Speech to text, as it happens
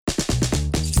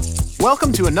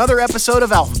Welcome to another episode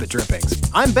of Alphabet Drippings.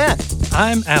 I'm Ben.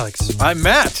 I'm Alex. I'm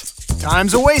Matt.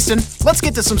 Time's a-wasting. Let's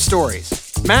get to some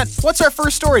stories. Matt, what's our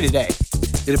first story today?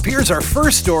 It appears our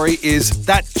first story is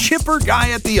That Chipper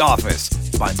Guy at the Office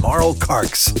by Marl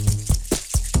Karks.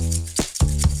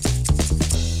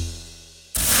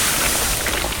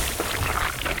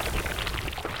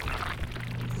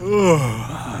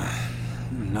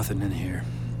 Nothing in here.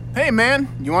 Hey, man,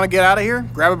 you want to get out of here?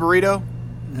 Grab a burrito?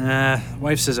 Nah,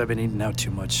 wife says I've been eating out too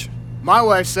much. My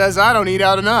wife says I don't eat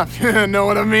out enough. Know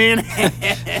what I mean?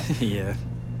 Yeah.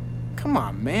 Come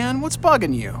on, man, what's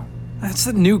bugging you? That's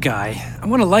the new guy. I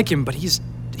want to like him, but he's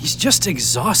just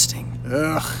exhausting.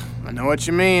 Ugh, I know what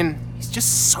you mean. He's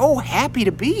just so happy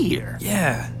to be here.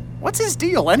 Yeah. What's his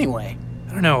deal anyway?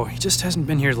 I don't know. He just hasn't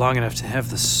been here long enough to have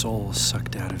the soul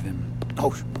sucked out of him.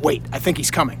 Oh, wait, I think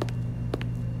he's coming.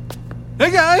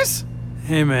 Hey guys!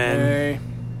 Hey, man. Hey.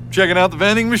 Checking out the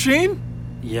vending machine?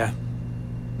 Yeah.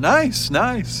 Nice.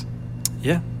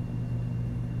 Yeah.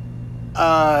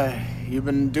 You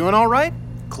been doing all right?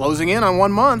 Closing in on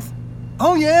 1 month.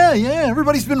 Oh yeah,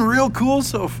 everybody's been real cool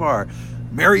so far.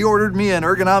 Mary ordered me an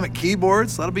ergonomic keyboard,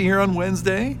 so that'll be here on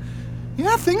Wednesday.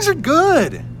 Yeah, things are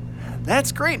good.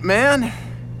 That's great, man.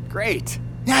 Great.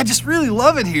 Yeah, I just really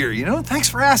love it here, Thanks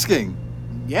for asking.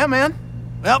 Yeah, man.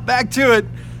 Well, back to it.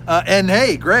 And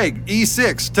hey, Greg,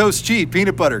 E6, toast cheese,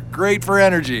 peanut butter. Great for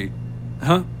energy.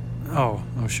 Huh? Oh,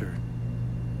 sure.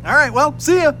 All right, well,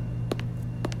 see ya.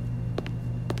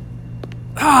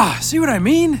 See what I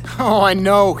mean? Oh, I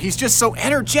know. He's just so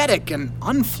energetic and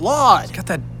unflawed. Got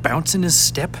that bounce in his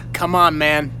step? Come on,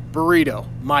 man. Burrito.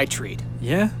 My treat.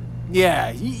 Yeah?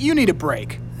 Yeah, you need a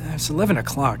break. It's 11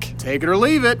 o'clock. Take it or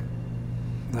leave it.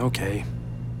 Okay.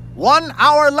 1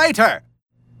 hour later.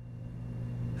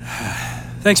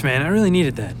 Thanks, man. I really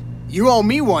needed that. You owe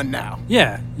me one now.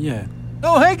 Yeah.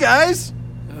 Oh, hey, guys.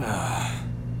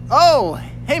 Oh,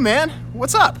 hey, man.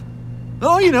 What's up?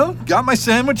 Oh, got my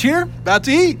sandwich here. About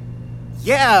to eat.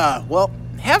 Yeah, well,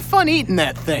 have fun eating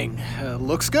that thing.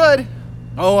 Looks good.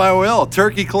 Oh, I will.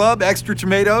 Turkey club, extra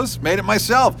tomatoes. Made it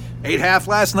myself. Ate half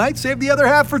last night, saved the other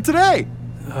half for today.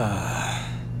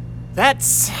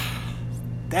 That's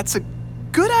a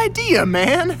good idea,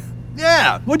 man.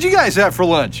 Yeah, what'd you guys have for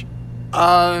lunch?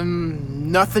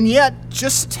 Nothing yet.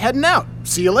 Just heading out.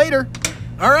 See you later.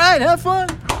 All right, have fun.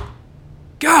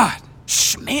 God!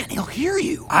 Shh, man, he'll hear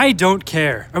you. I don't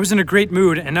care. I was in a great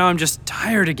mood, and now I'm just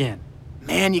tired again.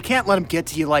 Man, you can't let him get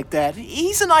to you like that.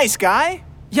 He's a nice guy.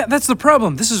 Yeah, that's the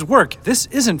problem. This is work. This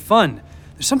isn't fun.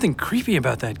 There's something creepy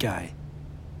about that guy.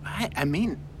 I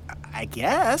mean, I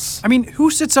guess. I mean,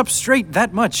 who sits up straight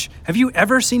that much? Have you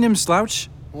ever seen him slouch?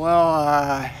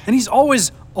 Well, And he's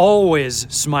always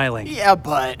smiling. yeah,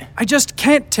 but... I just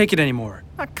can't take it anymore.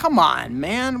 come on,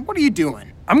 man. What are you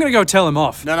doing? I'm gonna go tell him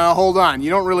off. No, hold on. You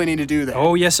don't really need to do that.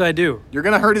 Oh, yes, I do. You're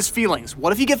gonna hurt his feelings.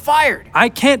 What if you get fired? I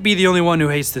can't be the only one who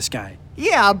hates this guy.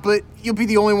 Yeah, but you'll be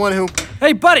the only one who...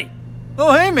 Hey, buddy!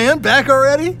 Oh, hey, man, back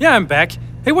already? Yeah, I'm back.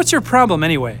 Hey, what's your problem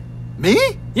anyway? Me?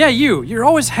 Yeah, you. You're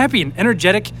always happy and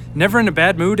energetic, never in a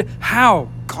bad mood. How?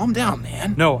 Calm down,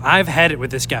 man. No, I've had it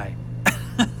with this guy.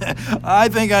 I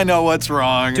think I know what's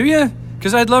wrong. Do ya?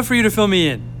 Because I'd love for you to fill me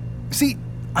in. See,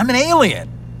 I'm an alien.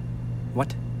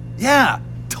 What? Yeah,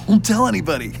 don't tell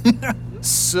anybody.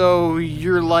 So,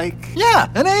 you're like... Yeah,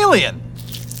 an alien.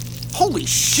 Holy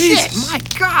shit, Jesus. my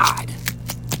God.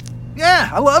 Yeah,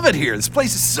 I love it here. This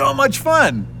place is so much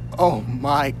fun. Oh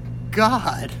my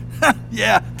God.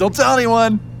 Yeah, don't tell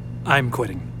anyone. I'm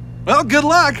quitting. Well, good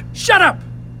luck. Shut up!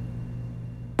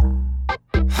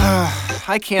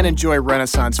 I can't enjoy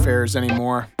Renaissance fairs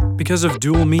anymore. Because of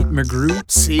Dual Meat McGrew?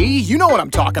 See? You know what I'm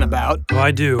talking about. Oh,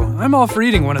 I do. I'm all for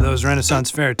eating one of those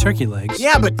Renaissance Fair turkey legs.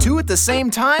 Yeah, but two at the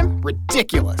same time?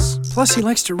 Ridiculous. Plus, he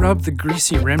likes to rub the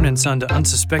greasy remnants onto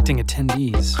unsuspecting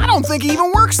attendees. I don't think he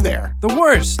even works there. The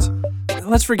worst!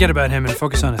 Let's forget about him and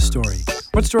focus on his story.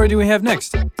 What story do we have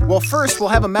next? Well, first, we'll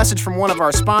have a message from one of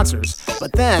our sponsors,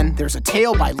 but then there's a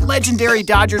tale by legendary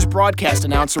Dodgers broadcast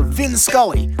announcer Vin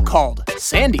Scully called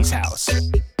Sandy's House.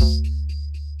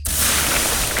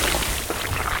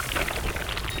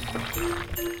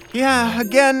 Yeah,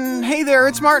 again, hey there,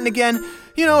 it's Martin again.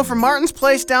 From Martin's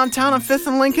Place downtown on 5th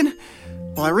and Lincoln.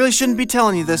 Well, I really shouldn't be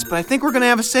telling you this, but I think we're gonna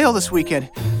have a sale this weekend.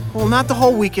 Well, not the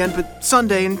whole weekend, but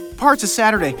Sunday and parts of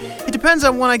Saturday. It depends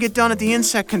on when I get done at the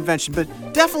insect convention, but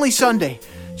definitely Sunday.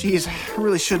 Geez, I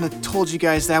really shouldn't have told you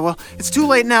guys that. Well, it's too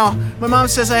late now. My mom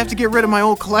says I have to get rid of my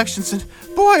old collections, and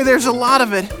boy, there's a lot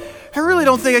of it. I really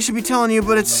don't think I should be telling you,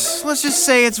 but let's just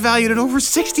say it's valued at over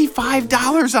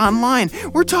 $65 online.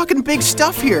 We're talking big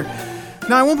stuff here.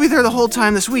 Now, I won't be there the whole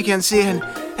time this weekend, see, and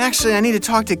actually, I need to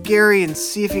talk to Gary and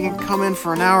see if he can come in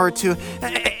for an hour or two.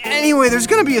 Anyway, there's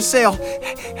gonna be a sale.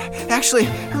 Actually,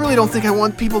 I really don't think I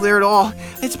want people there at all.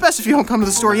 It's best if you don't come to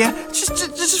the store, yeah?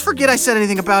 Just forget I said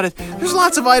anything about it. There's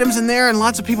lots of items in there, and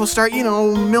lots of people start,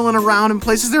 milling around in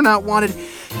places they're not wanted.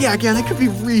 Yeah, again, it could be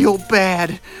real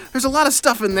bad. There's a lot of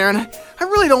stuff in there, and I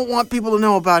really don't want people to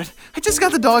know about it. I just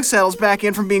got the dog saddles back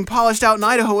in from being polished out in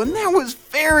Idaho, and that was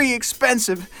very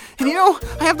expensive. And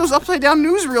I have those upside-down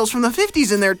newsreels from the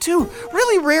 50s in there, too.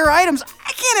 Really rare items.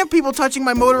 I can't have people touching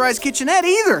my motorized kitchenette,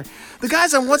 either. The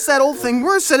guys on What's That Old Thing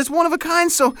Worth said it's one of a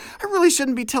kind, so I really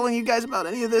shouldn't be telling you guys about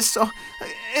any of this, so...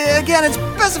 Again, it's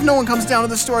best if no one comes down to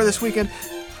the store this weekend.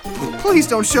 Please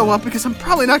don't show up, because I'm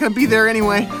probably not going to be there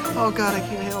anyway. Oh, God, I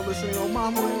can't handle this anymore.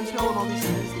 Mom, when I was telling all these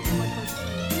things...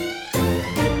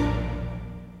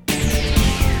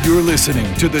 You're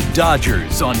listening to the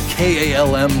Dodgers on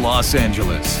KALM Los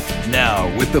Angeles.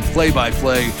 Now, with the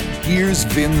play-by-play, here's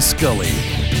Vin Scully.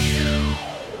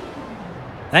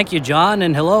 Thank you, John,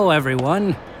 and hello,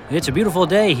 everyone. It's a beautiful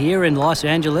day here in Los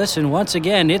Angeles, and once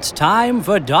again, it's time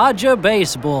for Dodger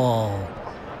baseball.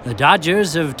 The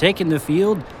Dodgers have taken the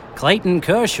field. Clayton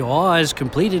Kershaw has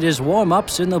completed his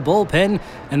warm-ups in the bullpen,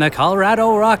 and the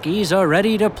Colorado Rockies are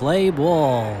ready to play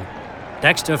ball.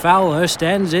 Dexter Fowler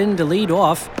stands in to lead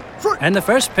off, and the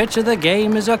first pitch of the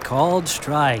game is a called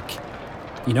strike.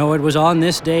 It was on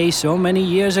this day so many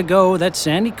years ago that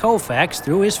Sandy Koufax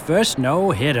threw his first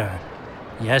no-hitter.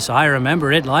 Yes, I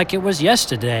remember it like it was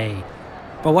yesterday.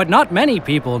 But what not many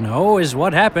people know is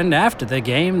what happened after the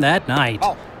game that night.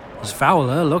 As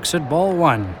Fowler looks at ball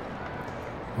one.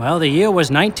 Well, the year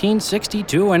was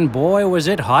 1962, and boy, was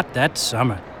it hot that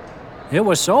summer. It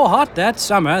was so hot that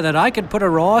summer that I could put a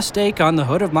raw steak on the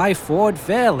hood of my Ford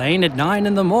Fairlane at 9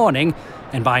 in the morning,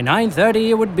 and by 9:30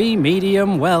 it would be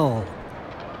medium well.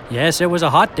 Yes, it was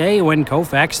a hot day when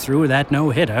Koufax threw that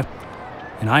no-hitter.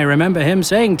 And I remember him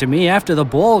saying to me after the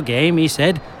ball game, he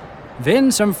said,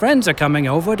 "Vin, some friends are coming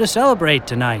over to celebrate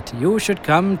tonight. You should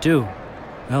come too."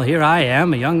 Well, here I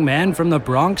am, a young man from the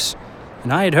Bronx,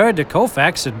 and I had heard that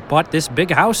Koufax had bought this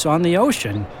big house on the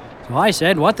ocean. So I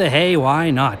said, what the hey,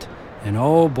 why not? And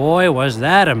oh boy, was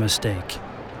that a mistake.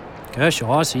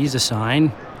 Kershaw sees a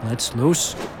sign, lets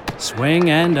loose, swing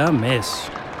and a miss.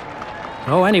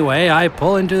 So anyway, I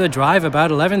pull into the drive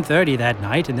about 11:30 that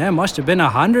night, and there must have been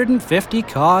 150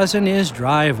 cars in his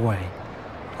driveway.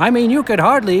 I mean, you could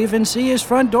hardly even see his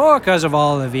front door because of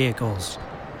all the vehicles.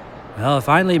 Well, I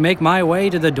finally make my way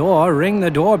to the door, ring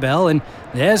the doorbell, and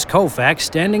there's Koufax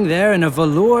standing there in a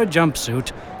velour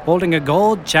jumpsuit, holding a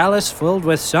gold chalice filled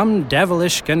with some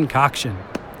devilish concoction.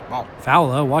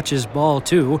 Fowler watches ball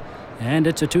two, and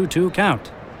it's a 2-2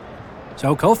 count.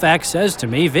 So Koufax says to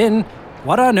me, "Vin,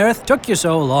 what on earth took you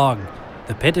so long?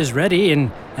 The pit is ready,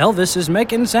 and Elvis is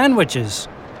making sandwiches."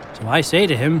 So I say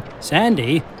to him,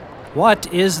 "Sandy, what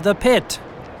is the pit?"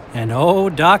 And oh,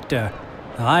 doctor,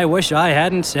 I wish I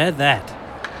hadn't said that.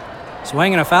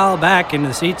 Swinging a foul back into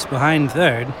the seats behind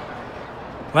third.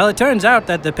 Well, it turns out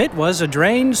that the pit was a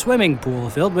drained swimming pool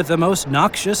filled with the most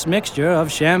noxious mixture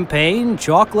of champagne,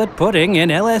 chocolate pudding,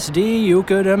 and LSD you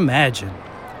could imagine.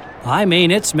 I mean,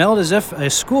 it smelled as if a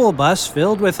school bus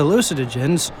filled with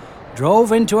hallucinogens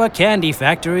drove into a candy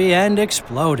factory and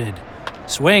exploded.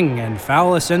 Swing, and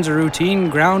Fowler sends a routine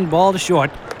ground ball to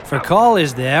short, for call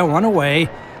is there, one away,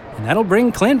 and that'll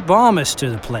bring Clint Bomas to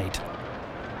the plate.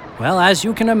 Well, as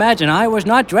you can imagine, I was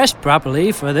not dressed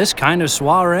properly for this kind of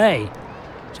soiree.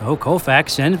 So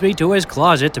Koufax sends me to his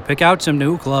closet to pick out some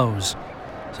new clothes.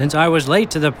 Since I was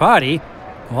late to the party,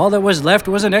 all that was left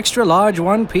was an extra-large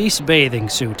one-piece bathing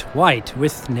suit, white,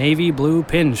 with navy blue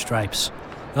pinstripes.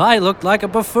 I looked like a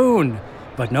buffoon,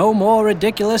 but no more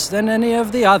ridiculous than any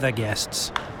of the other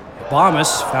guests.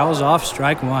 Bomas fouls off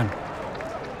strike one.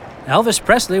 Elvis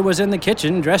Presley was in the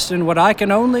kitchen, dressed in what I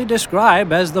can only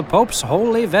describe as the Pope's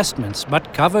holy vestments,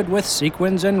 but covered with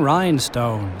sequins and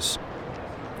rhinestones.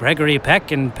 Gregory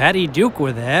Peck and Patty Duke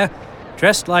were there,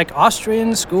 dressed like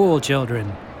Austrian school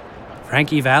children.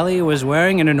 Frankie Valli was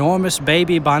wearing an enormous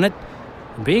baby bonnet,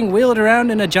 being wheeled around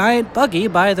in a giant buggy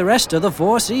by the rest of the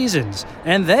Four Seasons,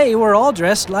 and they were all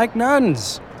dressed like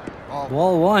nuns.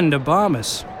 Ball one to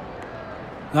Bomas.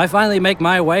 I finally make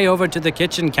my way over to the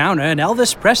kitchen counter, and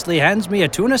Elvis Presley hands me a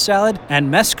tuna salad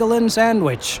and mescaline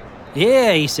sandwich.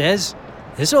 "Yeah," he says,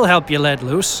 "this'll help you let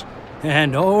loose."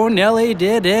 And oh, Nelly,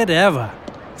 did it ever.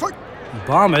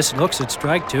 Bomas looks at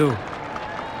strike two.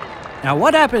 Now,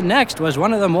 what happened next was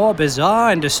one of the more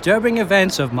bizarre and disturbing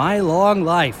events of my long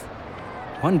life.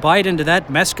 One bite into that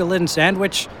mescaline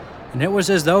sandwich, and it was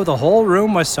as though the whole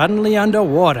room was suddenly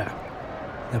underwater.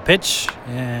 The pitch,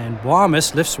 and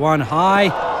Warmus lifts one high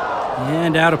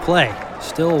and out of play.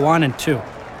 Still 1-2.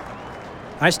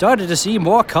 I started to see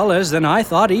more colors than I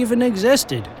thought even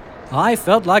existed. I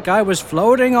felt like I was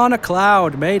floating on a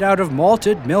cloud made out of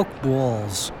malted milk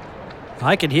balls.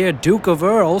 I could hear Duke of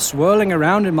Earl swirling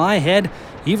around in my head,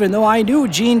 even though I knew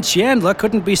Gene Chandler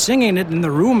couldn't be singing it in the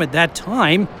room at that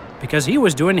time because he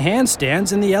was doing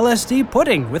handstands in the LSD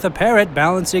pudding with a parrot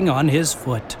balancing on his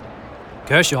foot.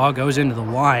 Kershaw goes into the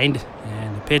wind,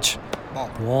 and the pitch,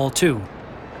 ball 2.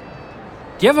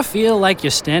 Do you ever feel like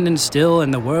you're standing still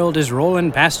and the world is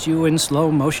rolling past you in slow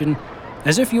motion,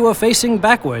 as if you were facing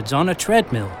backwards on a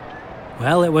treadmill?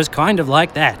 Well, it was kind of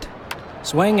like that.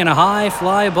 Swing and a high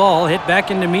fly ball hit back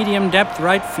into medium depth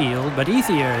right field, but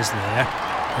Ethier is there.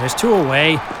 There's 2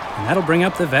 away, and that'll bring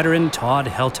up the veteran Todd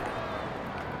Helton.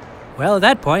 Well, at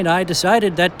that point, I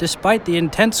decided that despite the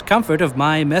intense comfort of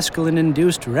my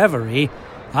mescaline-induced reverie,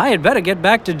 I had better get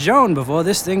back to Joan before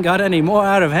this thing got any more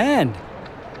out of hand.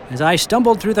 As I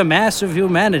stumbled through the mass of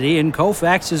humanity in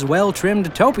Koufax's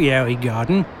well-trimmed topiary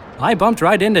garden, I bumped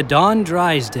right into Don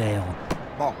Drysdale.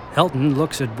 Helton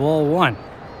looks at ball 1.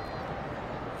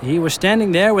 He was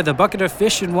standing there with a bucket of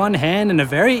fish in one hand and a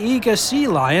very eager sea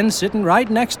lion sitting right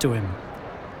next to him.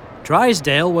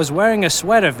 Drysdale was wearing a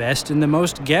sweater vest in the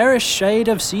most garish shade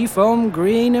of seafoam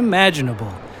green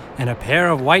imaginable, and a pair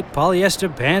of white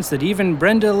polyester pants that even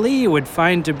Brenda Lee would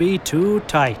find to be too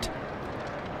tight.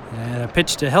 And a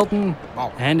pitch to Helton,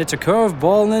 and it's a curved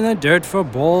ball in the dirt for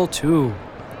ball 2.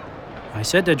 I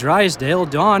said to Drysdale,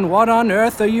 "Don, what on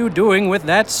earth are you doing with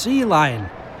that sea lion?"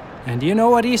 And do you know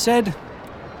what he said?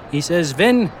 He says,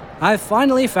 "Vin, I've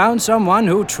finally found someone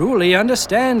who truly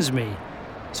understands me."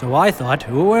 So I thought,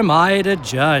 who am I to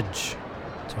judge?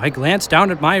 So I glanced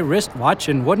down at my wristwatch,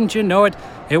 and wouldn't you know it,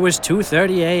 it was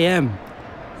 2:30 a.m.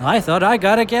 I thought, I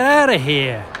gotta get out of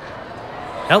here.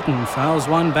 Helton fouls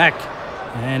one back,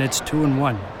 and it's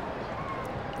 2-1.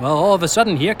 Well, all of a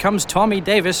sudden, here comes Tommy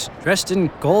Davis, dressed in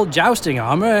gold jousting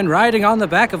armor and riding on the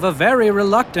back of a very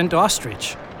reluctant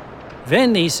ostrich.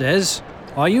 "Vin," he says,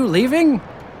 "are you leaving?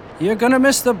 You're gonna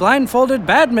miss the blindfolded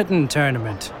badminton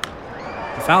tournament."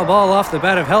 The foul ball off the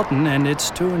bat of Helton, and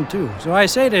it's 2-2. So I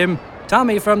say to him,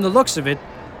 "Tommy, from the looks of it,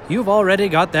 you've already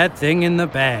got that thing in the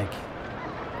bag."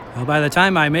 Well, by the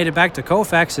time I made it back to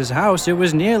Koufax's house, it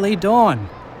was nearly dawn.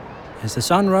 As the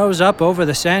sun rose up over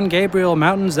the San Gabriel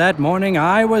Mountains that morning,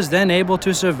 I was then able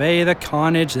to survey the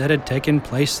carnage that had taken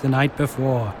place the night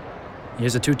before.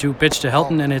 Here's a 2-2 pitch to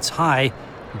Helton, and it's high,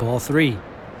 ball 3.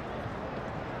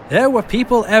 There were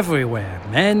people everywhere,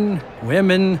 men,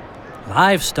 women,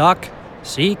 livestock,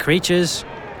 sea creatures,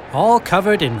 all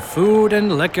covered in food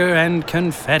and liquor and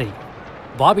confetti.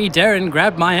 Bobby Darin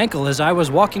grabbed my ankle as I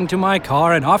was walking to my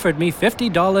car and offered me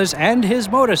 $50 and his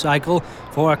motorcycle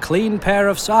for a clean pair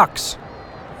of socks.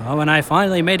 Well, when I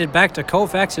finally made it back to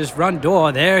Koufax's front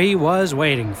door, there he was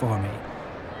waiting for me.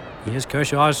 Here's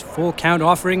Kershaw's full count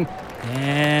offering,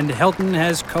 and Helton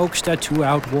has coaxed a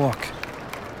 2-out walk.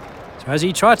 So as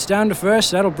he trots down to first,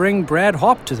 that'll bring Brad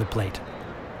Hopp to the plate.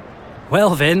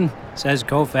 "Well, Vin," says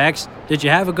Koufax, "did you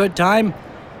have a good time?"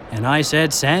 And I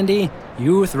said, "Sandy,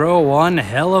 you throw one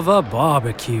hell of a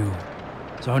barbecue."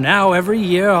 So now every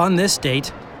year on this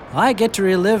date, I get to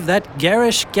relive that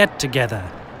garish get-together,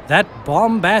 that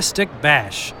bombastic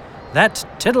bash, that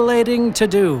titillating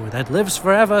to-do that lives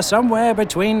forever somewhere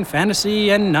between fantasy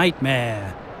and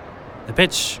nightmare. The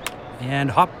pitch,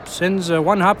 and Hopp sends a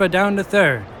one-hopper down to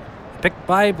third. Picked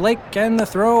by Blake, and the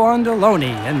throw on to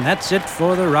Loney, and that's it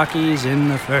for the Rockies in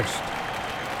the first.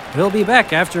 We'll be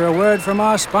back after a word from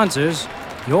our sponsors.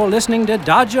 You're listening to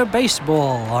Dodger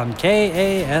Baseball on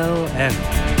KALM.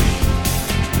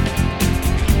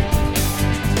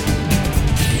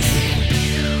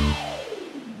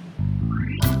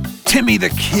 Timmy the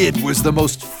Kid was the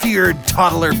most feared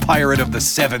toddler pirate of the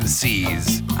 7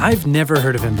 seas. I've never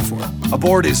heard of him before.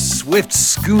 Aboard his swift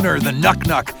schooner, the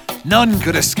Nuck-Nuck, none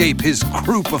could escape his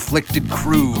croup-afflicted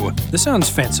crew. This sounds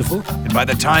fanciful. And by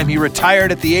the time he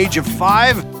retired at the age of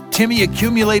 5, Timmy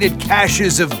accumulated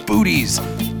caches of booties,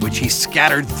 which he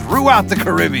scattered throughout the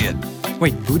Caribbean.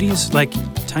 Wait, booties like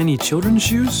tiny children's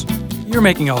shoes? You're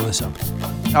making all this up.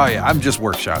 Oh yeah, I'm just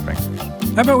workshopping.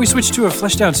 How about we switch to a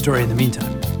fleshed-out story in the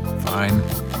meantime? Fine.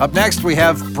 Up next, we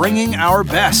have Bringing Our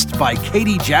Best by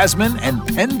Katie Jasmine and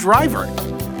Penn Driver.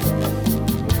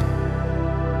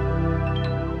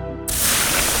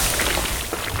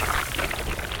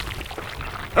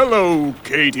 Hello,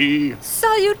 Katie.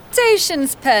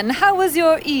 Salutations, Pen. How was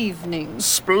your evening?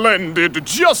 Splendid,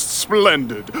 just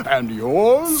splendid. And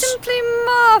yours? Simply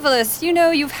marvelous. You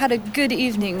know you've had a good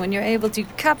evening when you're able to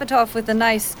cap it off with a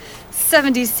nice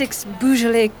 76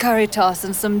 Beaujolais Caritas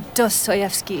and some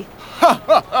Dostoevsky. Ha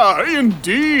ha ha,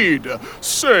 indeed.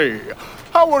 Say,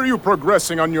 how are you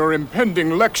progressing on your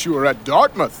impending lecture at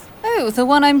Dartmouth? Oh, the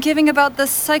one I'm giving about the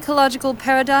psychological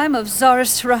paradigm of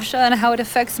Tsarist Russia and how it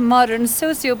affects modern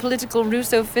socio-political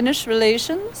Russo-Finnish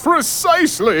relations?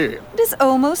 Precisely. It is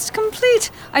almost complete.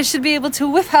 I should be able to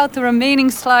whip out the remaining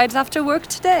slides after work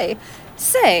today.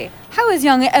 Say, how is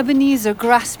young Ebenezer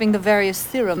grasping the various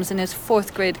theorems in his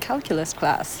 4th grade calculus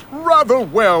class? Rather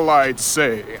well, I'd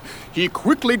say. He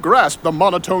quickly grasped the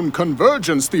monotone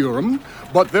convergence theorem,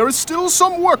 but there is still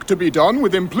some work to be done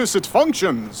with implicit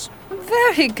functions.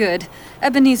 Very good.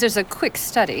 Ebenezer's a quick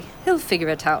study. He'll figure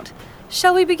it out.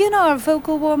 Shall we begin our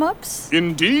vocal warm-ups?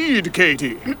 Indeed,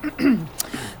 Katie.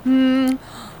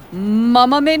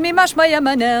 Mama made me mash my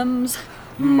M&Ms.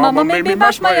 Mama made me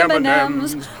mash my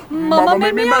M&Ms. Mama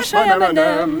made me mash my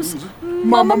M&Ms.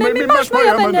 Mama made me mash my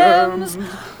M&Ms.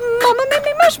 Mama made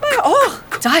me mash my... Oh,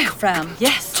 diaphragm,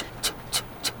 yes.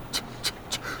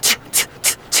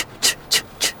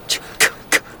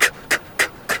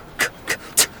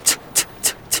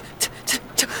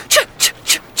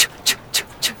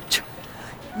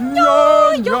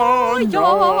 Ya, ya,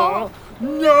 ya.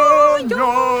 Ya,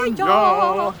 ya,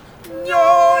 ya.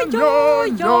 Ya, ya,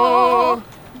 ya.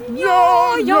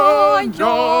 Ya, ya,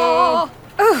 ya.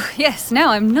 Oh, yes, now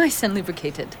I'm nice and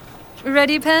lubricated.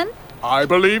 Ready, Pen? I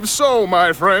believe so,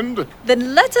 my friend.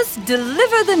 Then let us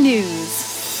deliver the news.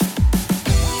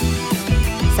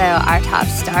 So our top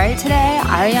story today,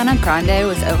 Ariana Grande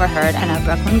was overheard in a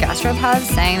Brooklyn gastropub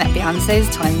saying that Beyonce's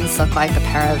twins look like a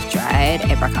pair of dried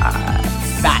apricots.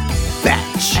 Fat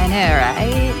batch. I know,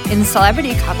 right? In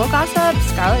celebrity couple gossip,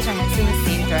 Scarlett Johansson was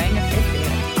seen throwing a frisbee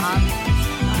with Tom.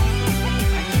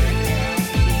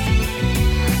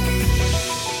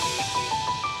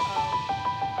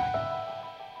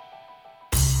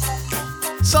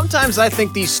 Sometimes I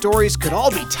think these stories could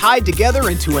all be tied together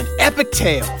into an epic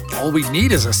tale. All we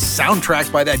need is a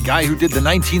soundtrack by that guy who did the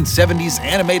 1970s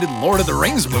animated Lord of the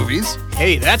Rings movies.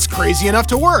 Hey, that's crazy enough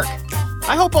to work.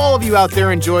 I hope all of you out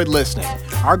there enjoyed listening.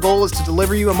 Our goal is to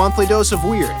deliver you a monthly dose of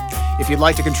weird. If you'd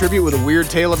like to contribute with a weird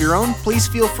tale of your own, please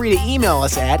feel free to email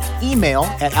us at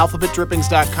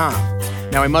email@alphabetdrippings.com.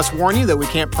 Now, I must warn you that we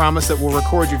can't promise that we'll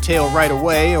record your tale right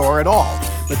away or at all,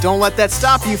 but don't let that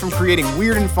stop you from creating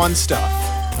weird and fun stuff.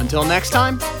 Until next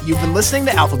time, you've been listening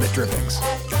to Alphabet Drippings.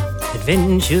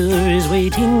 Adventure is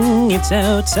waiting, it's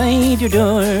outside your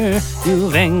door. You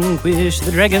vanquish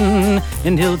the dragon,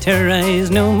 and he'll terrorize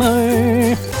no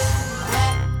more.